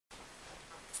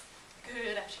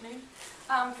Good afternoon.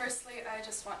 Firstly, I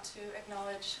just want to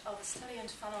acknowledge Elvis Tully and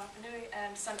Tefano Apanui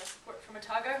and send our support from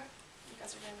Otago. You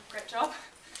guys are doing a great job.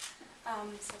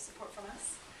 So support from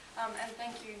us. And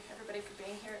thank you everybody for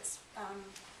being here.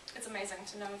 It's amazing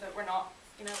to know that we're not,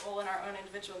 all in our own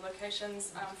individual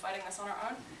locations fighting this on our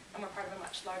own, and we're part of a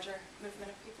much larger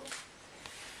movement of people.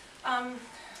 I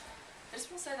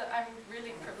just want to say that I'm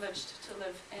really privileged to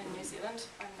live in New Zealand.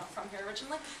 I'm not from here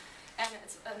originally. And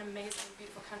it's an amazing,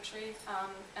 beautiful country,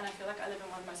 and I feel like I live in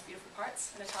one of the most beautiful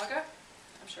parts in Otago.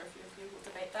 I'm sure a few of you will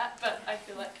debate that, but I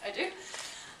feel like I do.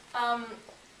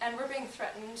 And we're being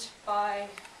threatened by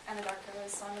Anadarko,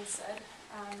 as Simon said,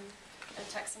 a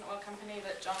Texan oil company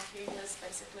that John Key has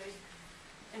basically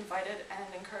invited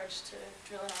and encouraged to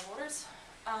drill in our waters.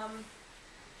 And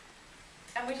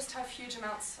we just have huge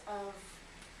amounts of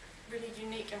really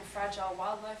unique and fragile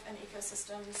wildlife and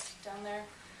ecosystems down there.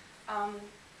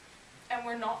 And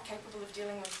we're not capable of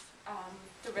dealing with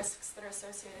the risks that are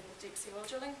associated with deep sea oil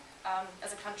drilling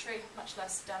as a country, much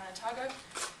less down in Otago.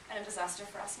 And a disaster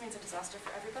for us means a disaster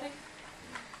for everybody.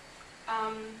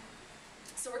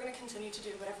 So we're going to continue to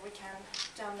do whatever we can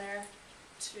down there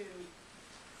to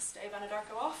stave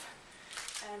Anadarko off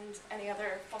and any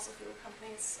other fossil fuel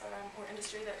companies or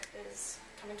industry that is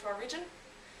coming to our region.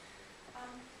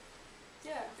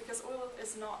 Yeah, because oil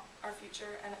is not our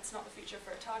future, and it's not the future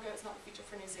for Otago, it's not the future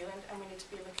for New Zealand, and we need to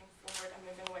be looking forward and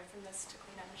moving away from this to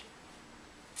clean energy.